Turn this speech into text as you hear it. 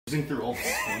Losing through all the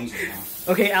spoons right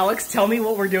now. Okay, Alex, tell me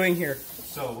what we're doing here.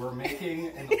 So we're making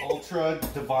an ultra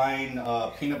divine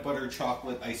peanut butter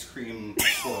chocolate ice cream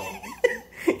swirl.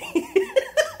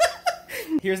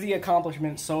 Here's the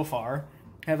accomplishment so far.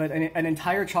 Have an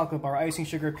entire chocolate bar, icing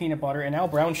sugar, peanut butter, and now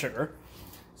brown sugar.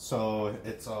 So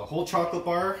it's a whole chocolate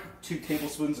bar, 2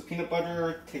 tablespoons of peanut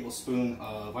butter, tablespoon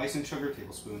of icing sugar,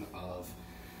 tablespoon of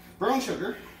brown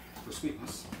sugar for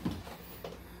sweetness.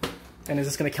 And is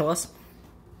this gonna kill us?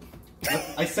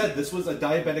 I said this was a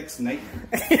diabetic's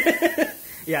nightmare.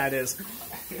 Yeah, it is.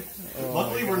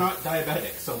 Luckily we're not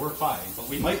diabetic, so we're fine. But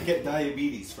we might get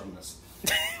diabetes from this.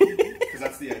 Because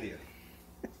that's the idea.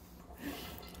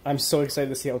 I'm so excited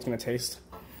to see how it's gonna taste.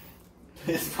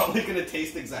 It's probably going to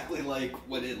taste exactly like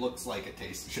what it looks like it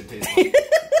should taste like.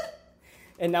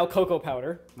 And now cocoa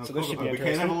powder. No, so this should be we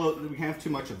can't have too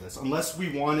much of this, unless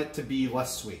we want it to be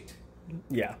less sweet.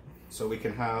 Yeah. So we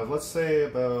can have, let's say,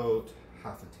 about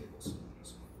half a tablespoon.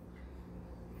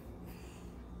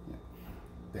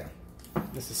 Yeah.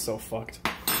 This is so fucked.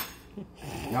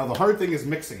 Now the hard thing is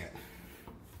mixing it.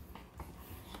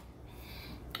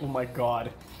 Oh my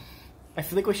god. I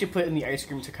feel like we should put it in the ice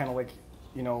cream to kind of like,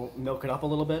 you know, milk it up a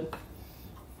little bit.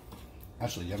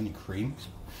 Actually, do you have any cream?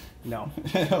 No.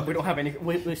 We don't have any.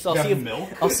 I'll see if milk?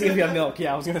 I'll see if we have milk.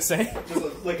 Yeah, I was going to say.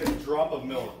 Just like a drop of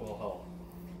milk will help.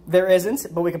 There isn't,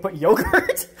 but we can put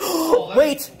yogurt. Oh,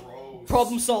 wait! Gross.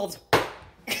 Problem solved.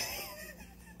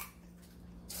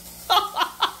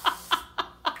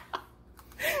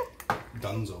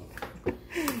 Dunzo.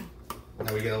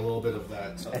 Now we get a little bit of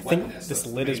that I wetness. think this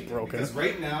lid is amazing, broken. Because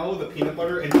right now, the peanut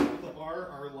butter and chocolate bar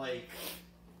are like...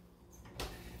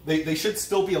 They should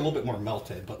still be a little bit more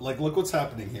melted, but like, look what's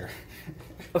happening here.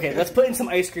 Okay, let's put in some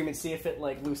ice cream and see if it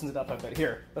like loosens it up a bit.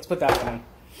 Here, let's put that one in.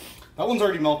 That one's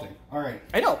already melting. All right.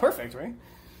 I know, perfect, right?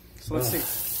 So let's see.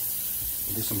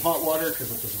 We'll do some hot water because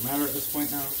it doesn't matter at this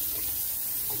point now.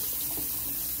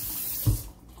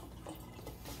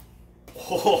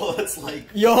 Oh, that's like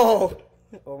Yo!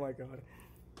 Oh my god.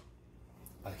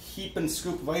 a heap and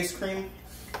scoop of ice cream.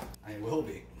 I will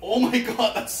be. Oh my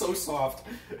god, that's so soft.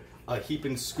 A heap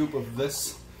and scoop of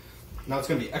this. Now it's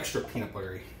gonna be extra peanut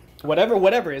buttery. Whatever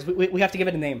it is, we have to give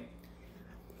it a name.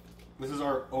 This is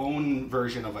our own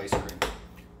version of ice cream.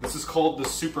 This is called the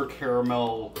Super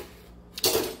Caramel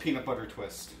Peanut Butter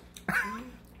Twist.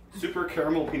 Super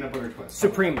Caramel Peanut Butter Twist.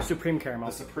 Supreme caramel.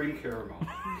 The Supreme Caramel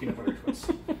Peanut Butter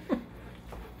Twist.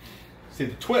 See,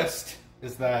 the twist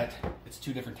is that it's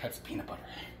 2 different types of peanut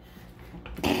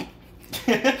butter.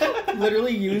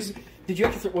 Literally use. Did you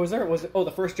have to? Was there? Was it? Oh,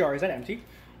 the first jar, is that empty?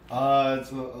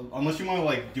 Unless you want to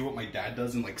like do what my dad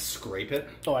does and like scrape it.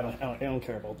 Oh, I don't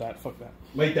care about that. Fuck that.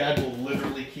 My dad will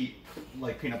literally keep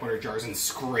like peanut butter jars and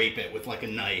scrape it with like a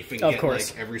knife and Of get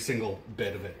course. like every single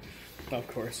bit of it. Of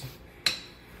course.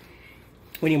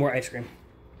 We need more ice cream.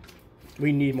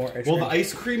 We need more ice cream. Well, the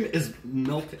ice cream is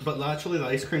melted, but actually the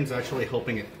ice cream is actually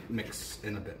helping it mix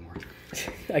in a bit more.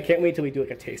 I can't wait till we do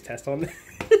like a taste test on this.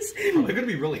 Probably gonna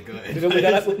be really good. we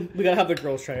gotta have the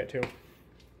girls try it too.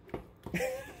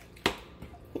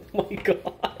 Oh my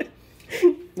god.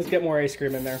 Let's get more ice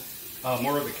cream in there.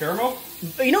 More of the caramel?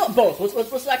 You know what? Both.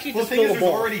 Let's actually Well, just the thing fill is, the there's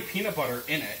bowl. already peanut butter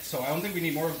in it, so I don't think we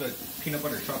need more of the peanut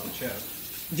butter chocolate chip.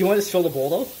 Do you want to just fill the bowl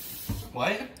though?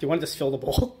 What? Do you want to just fill the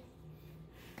bowl?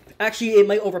 Actually, it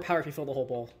might overpower if you fill the whole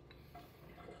bowl.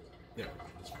 Yeah,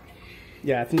 that's fine.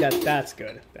 Yeah, I think that's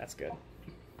good. That's good.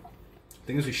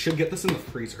 Thing is, we should get this in the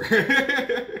freezer.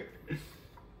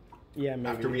 Yeah, maybe.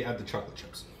 After we add the chocolate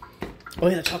chips. Oh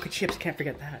yeah, the chocolate chips. Can't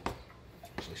forget that.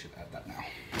 Actually, should add that now.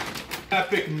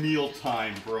 Epic meal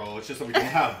time, bro. It's just that we don't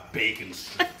have bacon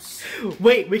strips.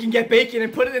 Wait, we can get bacon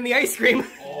and put it in the ice cream.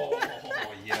 Oh,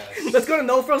 yes. Let's go to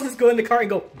No Frozen. Let's go in the car and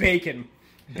go bacon,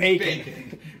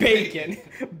 bacon, bacon,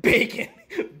 bacon,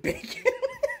 bacon.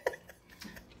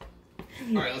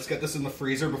 All right, let's get this in the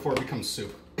freezer before it becomes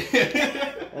soup.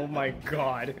 Oh my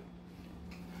god.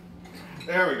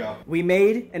 There we go. We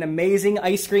made an amazing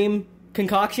ice cream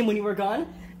concoction when you were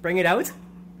gone. Bring it out.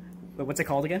 Wait, what's it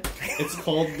called again? It's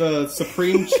called the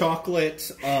Supreme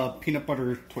Chocolate Peanut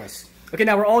Butter Twist. Okay,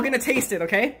 now we're all gonna taste it,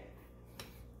 okay?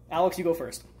 Alex, you go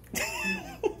first. Ew,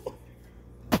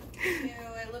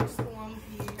 it looks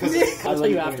lumpy. I'll tell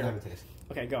you after. Have a taste.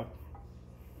 Okay, go.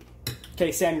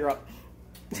 Okay, Sam, you're up.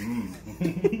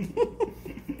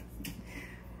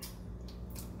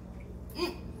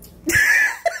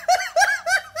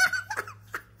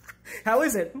 How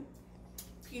is it?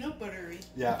 Peanut buttery.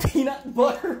 Yeah. Peanut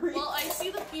buttery. Well, I see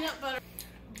the peanut butter.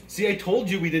 See, I told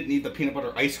you we didn't need the peanut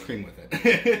butter ice cream with it.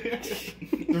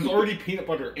 There's already peanut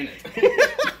butter in it.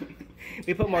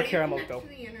 We put more How do you caramel connect though. to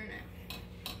the internet?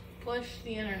 Push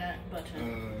the internet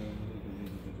button.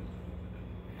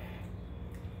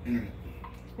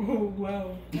 Oh,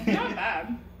 wow. Not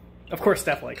bad. Of course,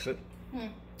 Steph likes it.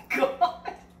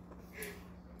 God.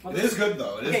 It is good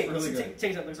though. It is Okay, really so good.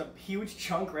 take that. There's a huge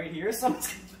chunk right here. So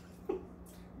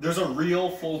There's a real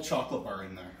full chocolate bar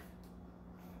in there.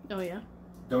 Oh yeah.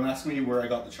 Don't ask me where I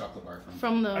got the chocolate bar from.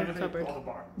 From I the just cupboard. ate all the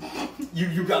bar.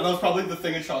 You got that was probably the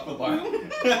thing in chocolate bar.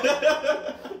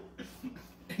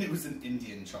 And it was an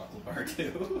Indian chocolate bar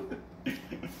too.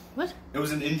 What? It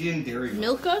was an Indian dairy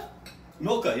milk. Milka?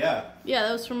 Milka, yeah. Yeah,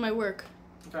 that was from my work.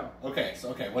 Oh, Okay,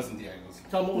 so it wasn't Diego's.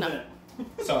 tell them what was No. in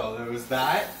it. So there was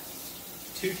that,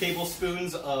 2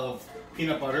 tablespoons of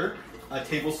peanut butter, a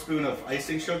tablespoon of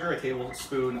icing sugar, a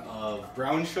tablespoon of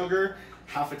brown sugar,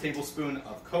 half a tablespoon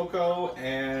of cocoa,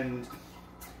 and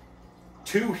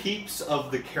 2 heaps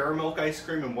of the caramel ice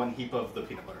cream and 1 heap of the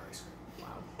peanut butter ice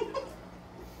cream. Wow.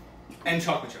 And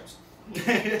chocolate chips.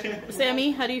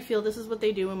 Sammy, how do you feel? This is what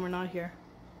they do when we're not here.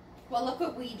 Well, look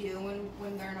what we do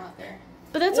when they're not there.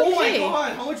 But that's Oh okay. my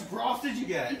god, how much broth did you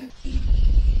get?